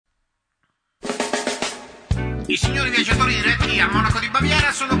I signori viaggiatori diretti a Monaco di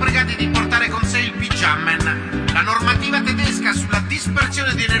Baviera sono pregati di portare con sé il jammen. La normativa tedesca sulla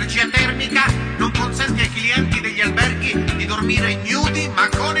dispersione di energia termica non consente ai clienti degli alberghi di dormire nudi ma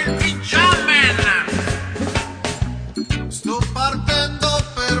con il jammen. Sto partendo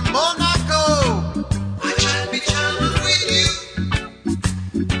per Monaco. I c'è il jammen with you.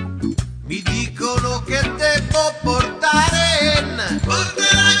 Mi dicono che devo portare in.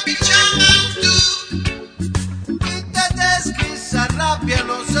 Porterai il jammen tu. I tedeschi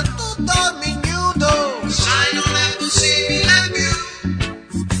s'arrabbiano se tu dormi nudo. Sai non è possibile più.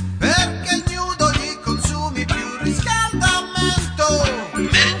 Perché nudo gli consumi più riscaldamento.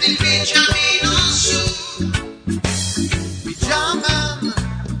 Metti il pigiamino su. Piggiamen,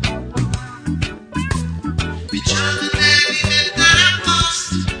 Piggiamen devi mettere a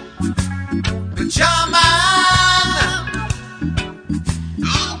posto. piggiamen,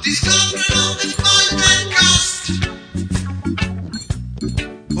 Non ti scoprono e poi del cost.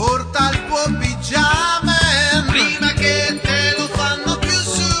 porta il tuo piggiamen prima che te lo fanno più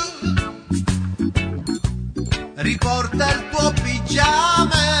su. Riporta il tuo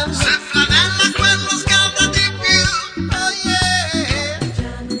piggiamen. Se flanella quello scalda di più. Oh yeah.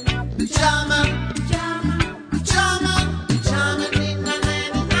 Piggiamen, piggiamen, piggiamen, ninna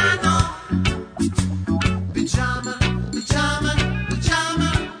ninna no. Piggiamen, piggiamen,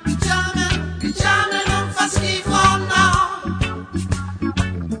 piggiamen, piggiamen, piggiamen non fa schifo no.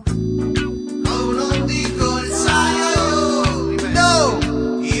 Oh, non dico il saio. No,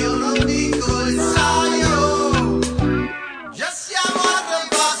 io non dico il saio. Già siamo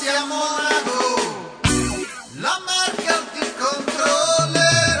arrivati a Monaco. La marca ti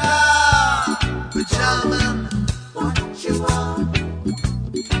controllerà. Piggiamen, what you want?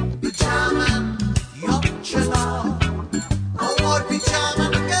 Piggiamen, io ce l'ho. Oh, vuoi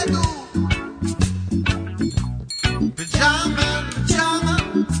piggiamen che tu? Piggiamen, piggiamen,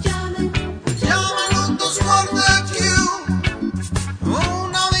 piggiamen non ti scorda più.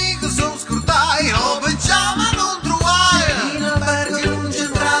 Un amico sono scordato. Oh, piggiamen non trovai. In albergo non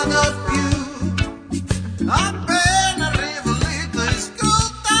c'entrava più. Appena arrivo lì ti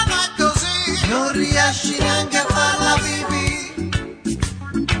scrutano così. Non riesci neanche a farla pipì.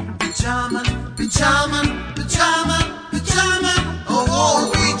 Piggiamen, piggiamen, piggiamen, piggiamen. Oh, oh,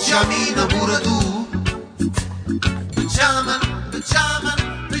 piggiamino pure tu. Piggiamen,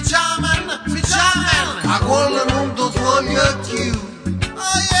 piggiamen, piggiamen, piggiamen. A quello non ti voglio più.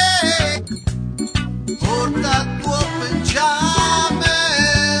 Oh yeah. Porta il tuo piggiamen.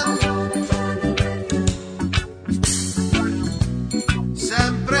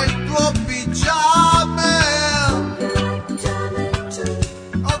 Sempre il tuo piggiamen.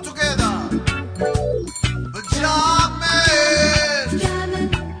 All together. Piggiamen.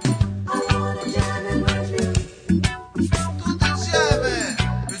 Tutti insieme.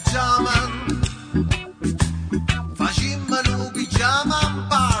 Piggiamen. Facciamo un piggiamen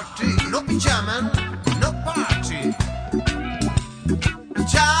party. No piggiamen, no party.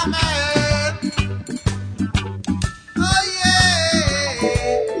 Piggiamen. Oh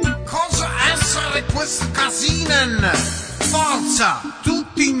yeah. Cosa essere questo casinen? Forza,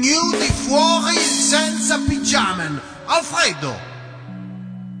 tutti nudi fuori senza piggiamen. Alfredo.